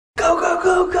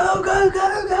go, go, go,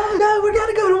 go, go, go. We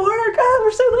gotta go to work. Oh,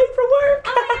 we're so late for work.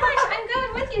 Oh my gosh, I'm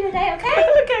going with you today, okay?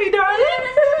 Okay, darling.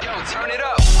 Yo, turn it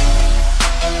up.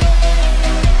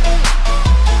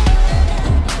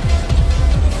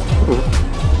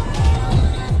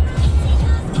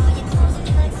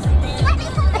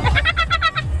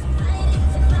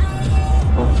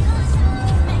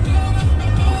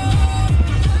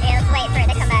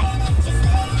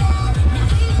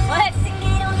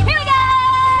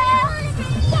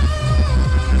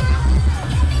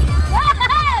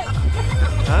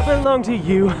 I belong to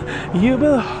you. You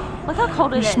belong. Look how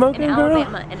cold it is smoking, in girl?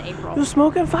 Alabama in April. You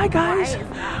smoking Five Guys?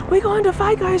 We going to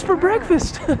Five Guys for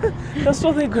breakfast. That's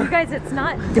what they You guys, it's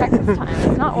not Texas time.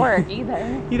 It's not work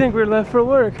either. You think we're left for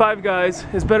work? Five Guys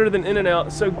is better than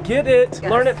In-N-Out, so get it,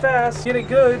 Yes. learn it fast, get it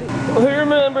good. Who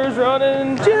remembers Ron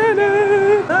and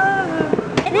Jenna?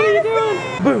 What are you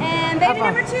doing? Boom. And baby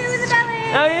number 2 in the belly.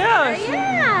 Oh yeah. Oh,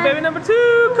 yeah. Baby number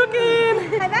 2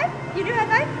 cooking. High five? You do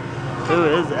high five? Who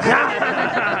is that?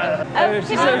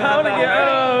 She said how to get.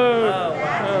 Oh,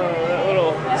 that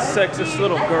little sexist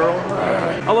little girl.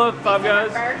 I love Five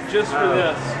Guys just for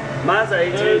this. Mine's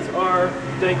 18. Those are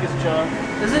dankest junk.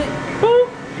 Is it? Boop,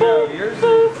 No, boop, yours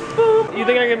boop, boop. You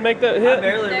think I can make that I hit?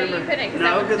 barely No, you remember. couldn't, 'cause No,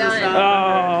 that was 'cause it's done.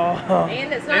 not. Oh.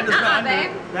 And it's And not, it's not,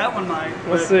 babe. that one might.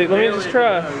 Let's but see. Let me barely just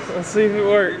try. does. Let's see if it You're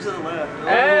works. to the left.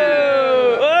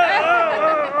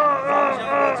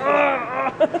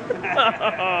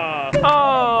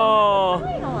 Oh,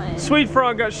 Finally. Sweet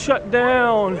Frog got shut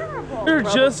down. We were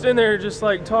just in there just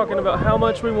like talking about how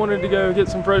much we wanted to go get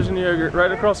some frozen yogurt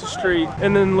right across the street.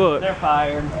 And then look. They're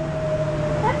fired.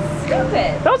 That's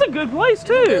stupid. That was a good place The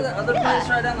too. other place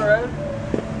right down the road?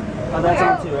 Oh, that's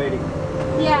on 280.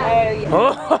 Yeah.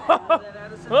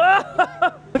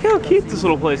 Look how cute this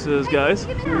little place is, guys.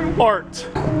 Art.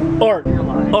 Art.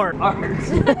 Art.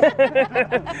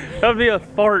 That'd be a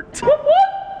fart.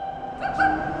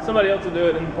 Somebody else will do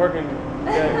it in the parking.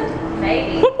 Yeah.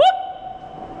 Maybe.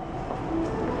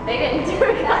 They didn't do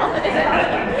it all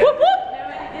day.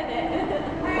 Nobody did it.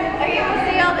 Okay, we'll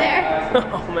see y'all there.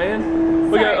 Oh man.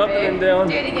 We got up Sorry, and babe. down.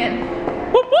 Do it again.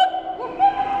 Whoop, whoop.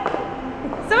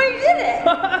 Somebody did it.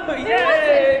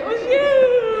 Yay! It was you!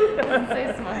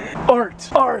 So smart. Art!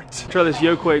 Art! Try this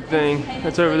Yo-Quake thing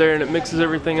that's over there and it mixes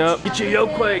everything up. Get your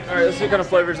Yo-Quake! Alright, let's see what kind of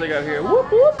flavors they got here.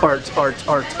 Whoop whoop! Art, art,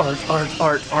 art, art, art,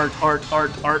 art, art, art,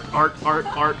 art, art, art,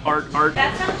 art, art, art.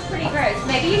 That sounds pretty gross.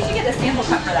 Maybe you should get the sample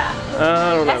cup for that. I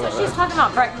don't know That's what about she's talking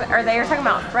about breakfast, or they were talking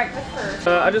about breakfast first.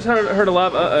 that. I just heard a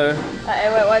live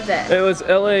What was it? It was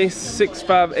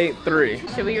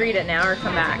LA6583. Should we read it now or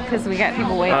come back? Because we got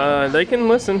people waiting. They can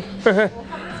listen. This way.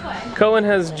 Cullen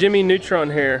has Jimmy Neutron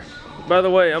hair. By the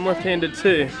way, I'm left-handed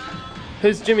too.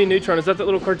 Who's Jimmy Neutron? Is that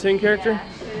little cartoon character? Yeah,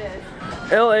 it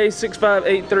is.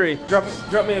 LA6583.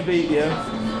 Drop me a beat, yo.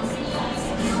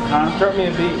 Huh? Drop me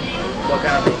a beat. What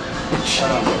kind of beat?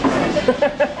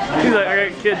 He's like, I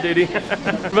got kid duty. We're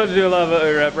about to do a live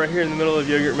rap right here in the middle of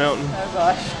Yogurt Mountain. Oh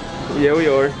gosh. Yeah, we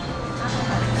are.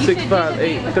 You should do the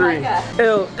beat with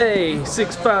 6583.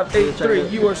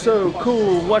 LA6583. You are so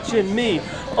cool watching me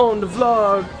on the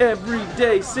vlog every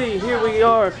day. See, here we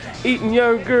are eating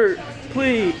yogurt.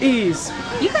 Please.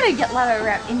 You gotta get Lotto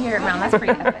wrap in your mouth. That's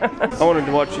pretty epic. I wanted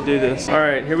to watch you do this. All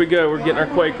right, here we go. We're getting our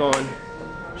Quake on.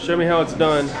 Show me how it's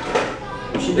done.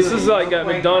 This is like got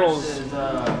McDonald's.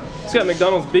 It's got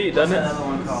McDonald's beat, doesn't it?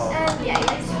 Yeah.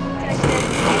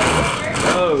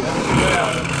 Oh.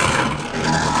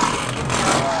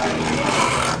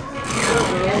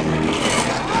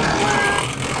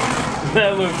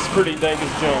 That looks pretty dank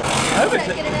as junk. I hope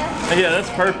yeah, that's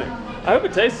perfect. I hope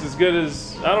it tastes as good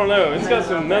as, I don't know. It's got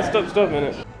some messed up stuff in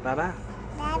it. Bye-bye.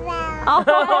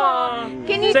 Oh,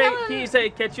 can you tell Can him? you say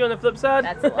catch you on the flip side?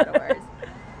 That's a lot of words.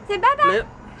 Say bye-bye. Flip.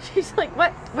 She's like,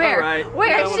 what? Where? All right.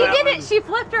 Where? You know She that did one. it. She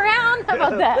flipped around. How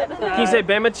about that? Can you say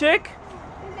Bama chick?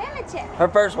 Bama chip. Her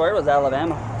first word was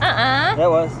Alabama. That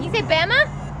was. You say Bama?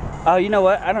 Oh, you know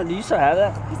what? I don't. Do you still have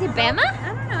that? You say Bama?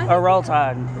 I don't know. Or Roll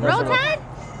Tide. Roll Tide?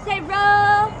 Say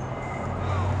roll.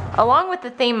 Along with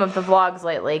the theme of the vlogs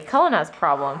lately, Cullen has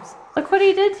problems. Look what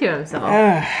he did to himself.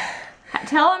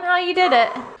 Tell him how you did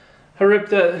it. I ripped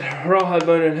that rawhide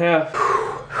bone in half.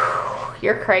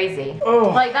 You're crazy. Oh.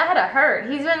 Like, that had to hurt.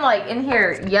 He's been like in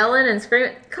here yelling and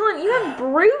screaming. Cullen, you have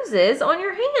bruises on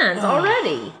your hands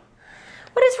already.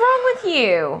 What is wrong with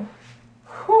you?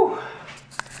 Whew.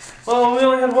 Well, we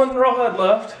only had one rawhide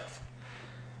left.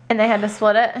 And they had to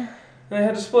split it? They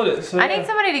had to split it. So I need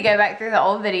somebody to go back through the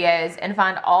old videos and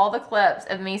find all the clips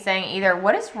of me saying either,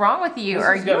 what is wrong with you, This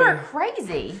or has you gotta are be-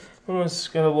 crazy.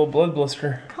 Almost got a little blood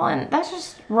blister. Cullen, that's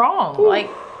just wrong. Like,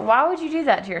 Why would you do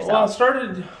that to Well, I yourself?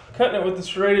 started cutting it with the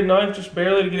serrated knife just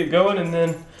barely to get it going, and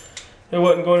then it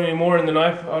wasn't going anymore, and the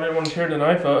knife, I didn't want to tear the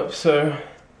knife up, so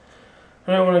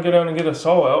I didn't want to go down and get a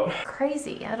saw out.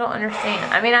 Crazy. I don't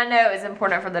understand. I mean, I know it's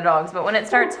important for the dogs, but when it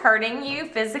starts hurting you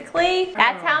physically,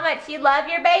 that's how much you love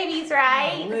your babies,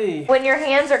 right? Golly. When your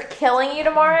hands are killing you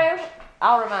tomorrow,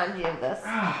 I'll remind you of this.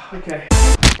 Okay.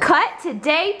 Cut to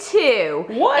day 2.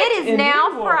 What It is in now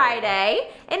the world? Friday,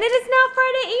 and it is now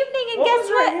Friday evening, and What guess was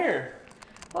what? right here?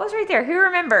 What was right there? Who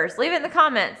remembers? Leave it in the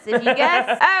comments if you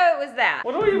guess. Oh, it was that.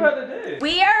 What are we about to do?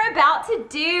 We are about to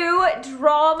do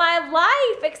Draw My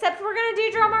Life, except we're gonna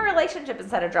do Draw My Relationship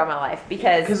instead of Draw My Life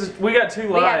because we got 2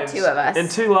 got lives. 2 of us.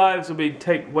 And 2 lives will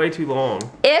take way too long.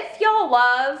 if y'all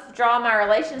love Draw My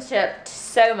Relationship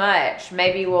so much,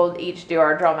 maybe we'll each do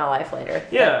our Draw My Life later.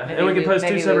 Yeah, Maybe and we can post 2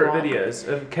 maybe we separate won't. videos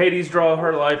of Katie's draw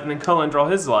her life and then Cullen draw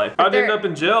his life. I'd they're- end up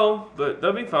in jail, but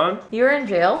that'd be fun. You were in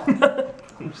jail.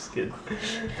 I'm just kidding.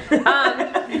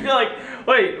 Um, You're like,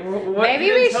 wait, what? maybe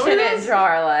you we didn't tell me shouldn't this? draw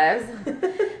our lives.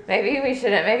 Maybe we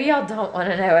shouldn't. Maybe y'all don't want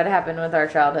to know what happened with our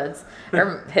childhoods.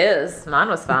 Or his. Mine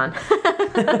was fine.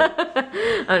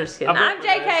 I'm just kidding. I I'm broke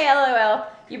my JK, LOL.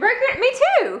 You broke your... Me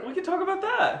too. We can talk about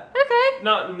that. Okay.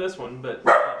 Not in this one, but.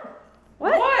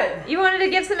 What? What? You wanted to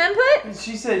give some input?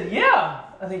 She said, yeah.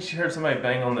 I think she heard somebody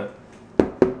bang on the.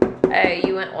 Oh,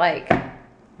 you went like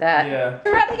that. Yeah.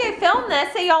 We're about to go film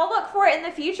this, so y'all look for it in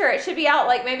the future. It should be out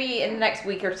like maybe in the next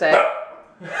week or so.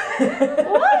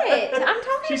 What? I'm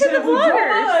talking She to said the we draw my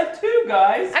vloggers. life too,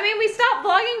 guys. I mean, we stopped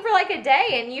vlogging for like a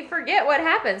day, and you forget what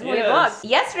happens when we Yes. vlog.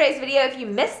 Yesterday's video, if you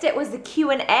missed it, was the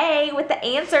Q&A with the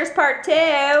answers part 2.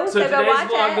 So So go today's watch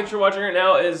vlog it. that you're watching right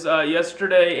now is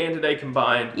yesterday and today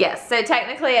combined. Yes, so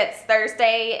technically it's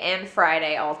Thursday and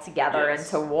Friday all together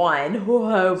Yes. into one.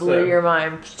 Whoa, blew So- your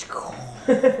mind.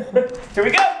 Here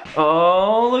we go.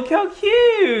 Oh, look how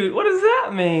cute. What does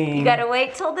that mean? You gotta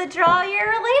wait till the Draw Your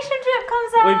Relationship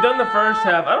comes out. We've done the first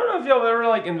half. I don't know if y'all ever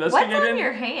like What's investigated. on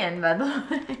your hand, by the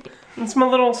way? It's my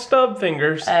little stub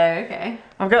fingers. Oh, okay.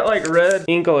 I've got like red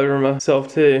ink all over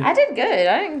myself too. I did good.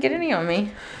 I didn't get any on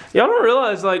me. Y'all don't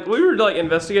realize, like, we were like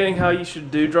investigating how you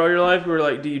should draw your life. We were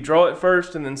like, do you draw it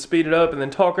first and then speed it up and then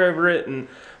talk over it and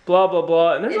blah blah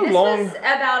blah. And there's This a long. was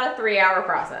about a 3-hour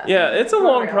process. Yeah, it's a For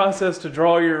long real. process to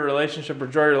draw your relationship or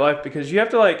draw your life because you have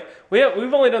to like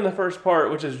we've only done the first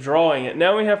part, which is drawing it.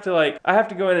 Now we have to like I have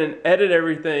to go in and edit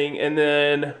everything and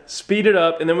then speed it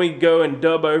up and then we go and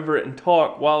dub over it and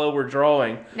talk while we're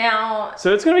drawing. Now,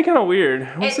 So it's gonna be kind of weird.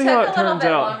 We'll it see took how a it little turns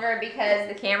bit out. longer because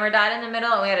the camera died in the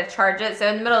middle and we had to charge it. So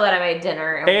in the middle of that, I made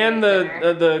dinner. we And made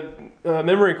dinner. the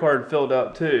memory card filled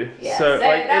up too. Yeah, so so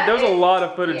like that there's a is- lot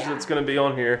of footage yeah. that's gonna be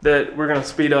on here that we're gonna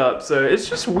speed up. So it's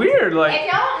just weird. Like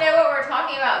If y'all don't know what we're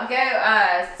talking about, go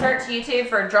search YouTube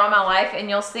for Draw My Life and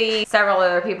you'll see several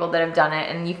other people that have done it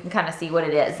and you can kind of see what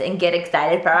it is and get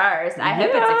excited for ours. I hope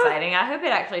it's Yeah. exciting. I hope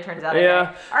it actually turns out Yeah.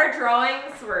 okay. Our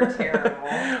drawings were terrible.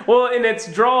 well, and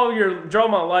it's draw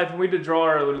my life, and we did draw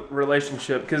our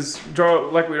relationship because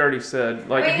like we already said,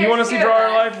 like I mean, if you want to there's see 2 draw of our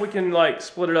us. life, we can like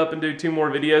split it up and do 2 more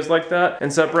videos like that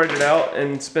and separate it out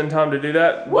and spend time to do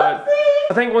that. But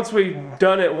I think once we've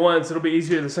done it once, it'll be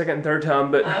easier the second and third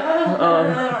time. But I don't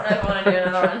know if I want to do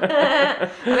another one.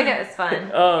 I mean, it was fun.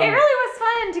 It really was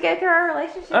fun to go through our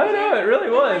relationship. I know, it really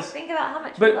and, like, was. think about how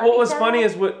much we But love what was each funny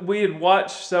other. is we had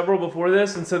watched several before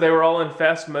this, and so they were all in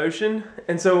fast motion.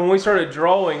 And so when we started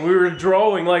drawing, we were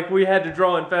drawing like we had to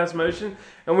draw in fast motion,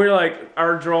 and we were like,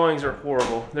 our drawings are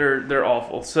horrible. They're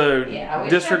awful. So Yeah, we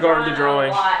disregard the should've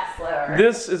drawing. drawn a lot slower.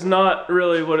 This is not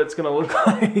really what it's gonna look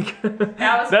like.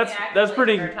 was that's actually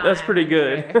pretty your time. that's pretty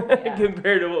good Yeah.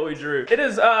 compared to what we drew. It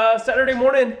is Saturday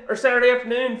morning or Saturday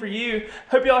afternoon for you.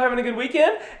 Hope y'all having a good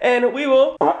weekend, and we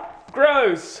will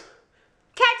gross.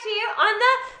 Catch you on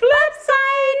the flip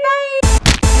side. Bye.